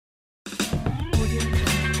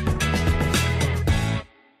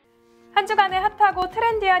주간의 핫하고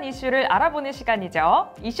트렌디한 이슈를 알아보는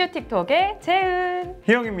시간이죠. 이슈틱톡의 재은,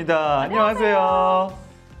 희영입니다. 안녕하세요.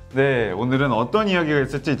 네, 오늘은 어떤 이야기가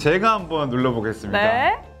있을지 제가 한번 눌러보겠습니다.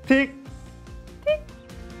 네. 틱!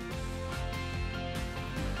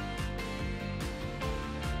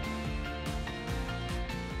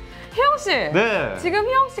 희영 씨, 네. 지금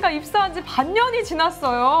희영 씨가 입사한 지 반년이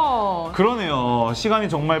지났어요. 그러네요. 시간이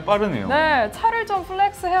정말 빠르네요. 네, 차를 좀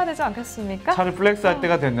플렉스 해야 되지 않겠습니까? 차를 플렉스할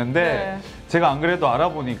때가 됐는데 네. 제가 안 그래도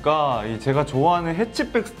알아보니까 제가 좋아하는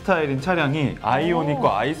해치백 스타일인 차량이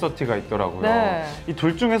아이오닉과 아이서티가 있더라고요. 네. 이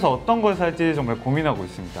둘 중에서 어떤 걸 살지 정말 고민하고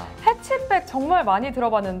있습니다. 해치백 정말 많이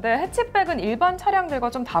들어봤는데 해치백은 일반 차량들과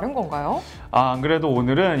좀 다른 건가요? 안 그래도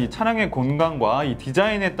오늘은 이 차량의 공간과 이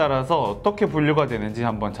디자인에 따라서 어떻게 분류가 되는지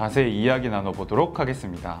한번 자세히 이야기 나눠보도록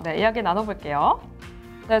하겠습니다. 네, 이야기 나눠볼게요.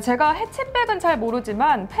 네, 제가 해치백은 잘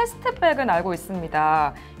모르지만 패스트백은 알고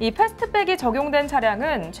있습니다. 이 패스트백이 적용된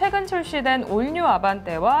차량은 최근 출시된 올뉴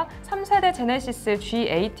아반떼와 3세대 제네시스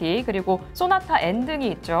G80 그리고 소나타 N 등이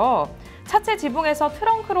있죠. 차체 지붕에서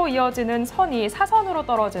트렁크로 이어지는 선이 사선으로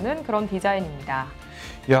떨어지는 그런 디자인입니다.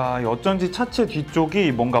 야, 어쩐지 차체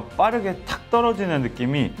뒤쪽이 뭔가 빠르게 탁 떨어지는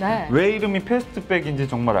느낌이 네. 왜 이름이 패스트백인지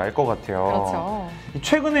정말 알 것 같아요. 그렇죠.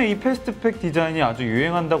 최근에 이 패스트백 디자인이 아주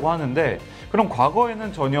유행한다고 하는데 그럼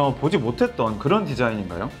과거에는 전혀 보지 못했던 그런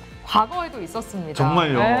디자인인가요? 과거에도 있었습니다.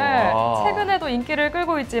 정말요? 네, 아. 최근에도 인기를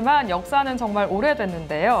끌고 있지만 역사는 정말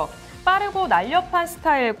오래됐는데요. 빠르고 날렵한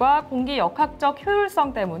스타일과 공기 역학적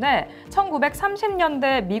효율성 때문에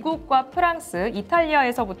 1930년대 미국과 프랑스,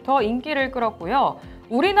 이탈리아에서부터 인기를 끌었고요.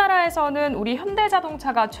 우리나라에서는 우리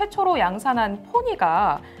현대자동차가 최초로 양산한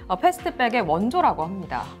포니가 패스트백의 원조라고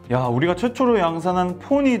합니다. 야, 우리가 최초로 양산한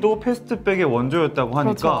포니도 패스트백의 원조였다고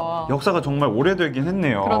하니까 그렇죠. 역사가 정말 오래되긴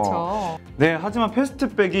했네요. 그렇죠. 네, 하지만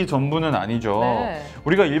패스트백이 전부는 아니죠. 네.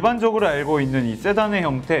 우리가 일반적으로 알고 있는 이 세단의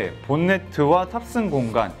형태, 본네트와 탑승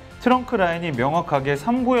공간, 트렁크 라인이 명확하게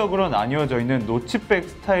 3구역으로 나뉘어져 있는 노치백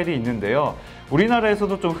스타일이 있는데요.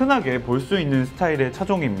 우리나라에서도 좀 흔하게 볼 수 있는 스타일의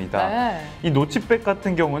차종입니다. 네. 이 노치백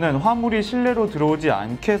같은 경우는 화물이 실내로 들어오지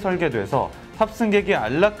않게 설계돼서 탑승객의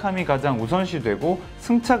안락함이 가장 우선시되고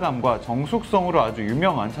승차감과 정숙성으로 아주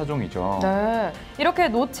유명한 차종이죠. 네, 이렇게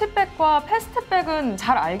노치백과 패스트백은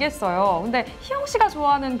잘 알겠어요. 근데 희영 씨가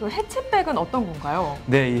좋아하는 그 해치백은 어떤 건가요?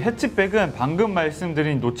 네, 이 해치백은 방금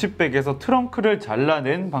말씀드린 노치백에서 트렁크를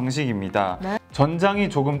잘라낸 방식입니다. 네.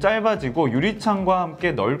 전장이 조금 짧아지고 유리창과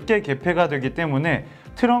함께 넓게 개폐가 되기 때문에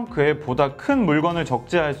트렁크에 보다 큰 물건을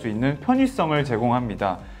적재할 수 있는 편의성을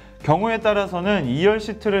제공합니다. 경우에 따라서는 2열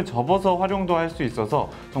시트를 접어서 활용도 할 수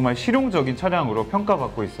있어서 정말 실용적인 차량으로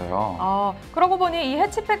평가받고 있어요. 그러고 보니 이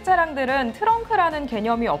해치백 차량들은 트렁크라는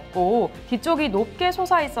개념이 없고 뒤쪽이 높게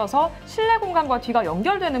솟아 있어서 실내 공간과 뒤가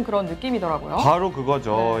연결되는 그런 느낌이더라고요. 바로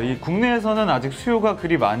그거죠. 네. 이 국내에서는 아직 수요가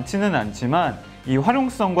그리 많지는 않지만 이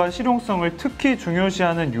활용성과 실용성을 특히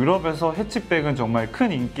중요시하는 유럽에서 해치백은 정말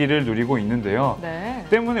큰 인기를 누리고 있는데요. 네.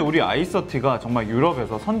 때문에 우리 아이서티가 정말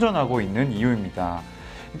유럽에서 선전하고 있는 이유입니다.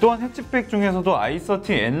 또한 해치백 중에서도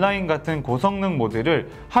아이서티 N라인 같은 고성능 모델을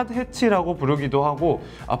핫 해치라고 부르기도 하고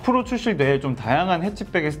앞으로 출시될 좀 다양한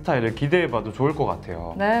해치백의 스타일을 기대해봐도 좋을 것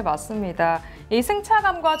같아요. 네, 맞습니다. 이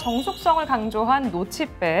승차감과 정숙성을 강조한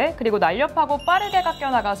노치백, 그리고 날렵하고 빠르게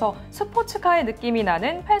깎여나가서 스포츠카의 느낌이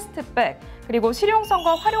나는 패스트백, 그리고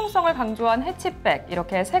실용성과 활용성을 강조한 해치백,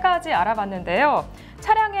 이렇게 세 가지 알아봤는데요.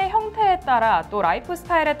 차량의 형태에 따라 또 라이프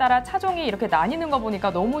스타일에 따라 차종이 이렇게 나뉘는 거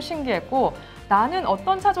보니까 너무 신기했고 나는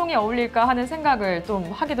어떤 차종이 어울릴까 하는 생각을 좀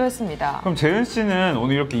하기도 했습니다. 그럼 재은 씨는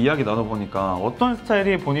오늘 이렇게 이야기 나눠보니까 어떤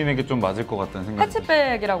스타일이 본인에게 좀 맞을 것 같다는 생각이 드세요?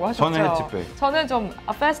 해치백이라고 하셨죠? 저는 해치백. 저는 좀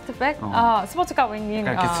패스트백? 스포츠카 윙윙.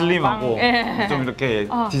 이렇게 슬림하고 예. 좀 이렇게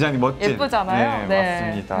디자인이 멋진. 예쁘잖아요. 네,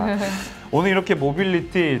 맞습니다. 오늘 이렇게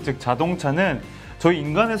모빌리티, 즉 자동차는 저희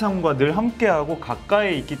인간의 삶과 늘 함께하고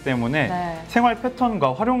가까이 있기 때문에 네. 생활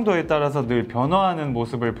패턴과 활용도에 따라서 늘 변화하는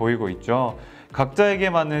모습을 보이고 있죠. 각자에게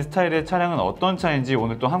맞는 스타일의 차량은 어떤 차인지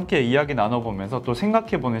오늘 또 함께 이야기 나눠보면서 또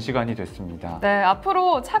생각해보는 시간이 됐습니다. 네,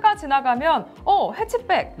 앞으로 차가 지나가면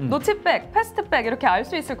해치백, 노치백, 패스트백 이렇게 알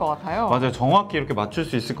수 있을 것 같아요. 맞아요. 정확히 이렇게 맞출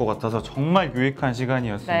수 있을 것 같아서 정말 유익한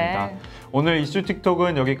시간이었습니다. 네. 오늘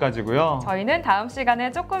이슈틱톡은 여기까지고요. 저희는 다음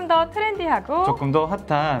시간에 조금 더 트렌디하고 조금 더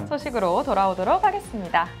핫한 소식으로 돌아오도록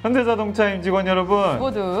하겠습니다. 현대자동차 임직원 여러분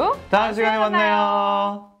모두 다음 시간에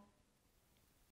만나요.